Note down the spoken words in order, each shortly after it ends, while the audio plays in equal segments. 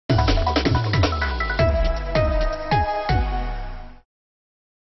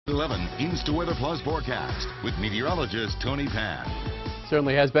11 Insta Weather Plus forecast with meteorologist Tony Pan.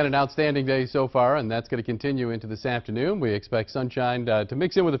 Certainly has been an outstanding day so far, and that's going to continue into this afternoon. We expect sunshine to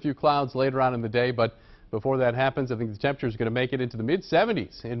mix in with a few clouds later on in the day, but before that happens, I think the temperature is going to make it into the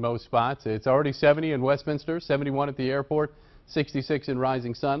mid-70s in most spots. It's already 70 in Westminster, 71 at the airport, 66 in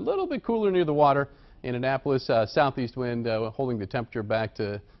Rising Sun. A little bit cooler near the water. In Annapolis, southeast wind holding the temperature back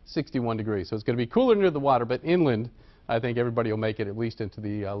to 61 degrees. So it's going to be cooler near the water, but inland, I think everybody will make it at least into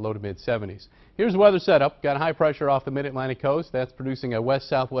the low to mid-70s. Here's the weather setup. Got high pressure off the mid-Atlantic coast. That's producing a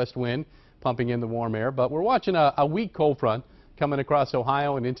west-southwest wind, pumping in the warm air. But we're watching a weak cold front coming across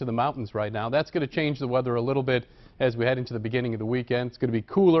Ohio and into the mountains right now. That's going to change the weather a little bit as we head into the beginning of the weekend. It's going to be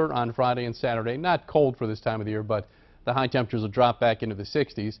cooler on Friday and Saturday. Not cold for this time of the year, but the high temperatures will drop back into the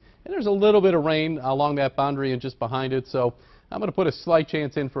 60s. And there's a little bit of rain along that boundary and just behind it. So I'm going to put a slight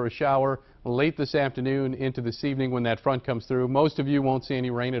chance in for a shower late this afternoon into this evening when that front comes through. Most of you won't see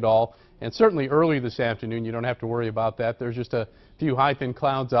any rain at all. And certainly early this afternoon, you don't have to worry about that. There's just a few high, thin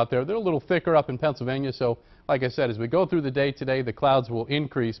clouds out there. They're a little thicker up in Pennsylvania. So like I said, as we go through the day today, the clouds will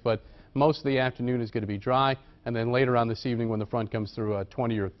increase, but most of the afternoon is going to be dry. And then later on this evening when the front comes through, a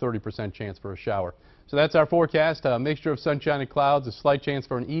 20 or 30% chance for a shower. So that's our forecast, a mixture of sunshine and clouds, a slight chance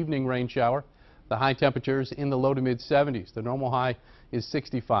for an evening rain shower. The high temperatures in the low to mid-70s. The normal high is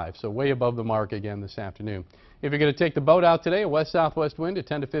 65, so way above the mark again this afternoon. If you're going to take the boat out today, a west-southwest wind at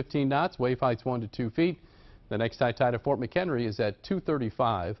 10 to 15 knots, wave heights 1 to 2 feet. The next high tide at Fort McHenry is at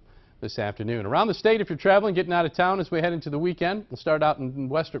 2:35 this afternoon. Around the state, if you're traveling, getting out of town as we head into the weekend, we'll start out in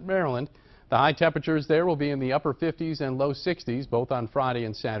western Maryland. The high temperatures there will be in the upper 50s and low 60s, both on Friday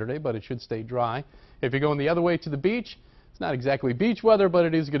and Saturday, but it should stay dry. If you're going the other way to the beach, it's not exactly beach weather, but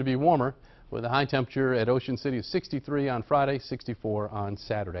it is going to be warmer, with a high temperature at Ocean City of 63 on Friday, 64 on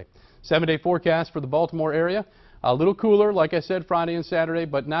Saturday. 7-day forecast for the Baltimore area. A little cooler, like I said, Friday and Saturday,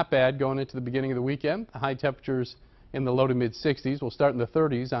 but not bad going into the beginning of the weekend. High temperatures in the low to mid-60s. We'll start in the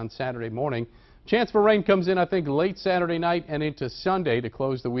 30s on Saturday morning. Chance for rain comes in, I think, late Saturday night and into Sunday to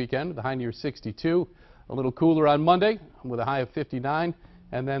close the weekend. The high near 62. A little cooler on Monday with a high of 59.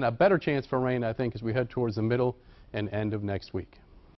 And then a better chance for rain, I think, as we head towards the middle and end of next week.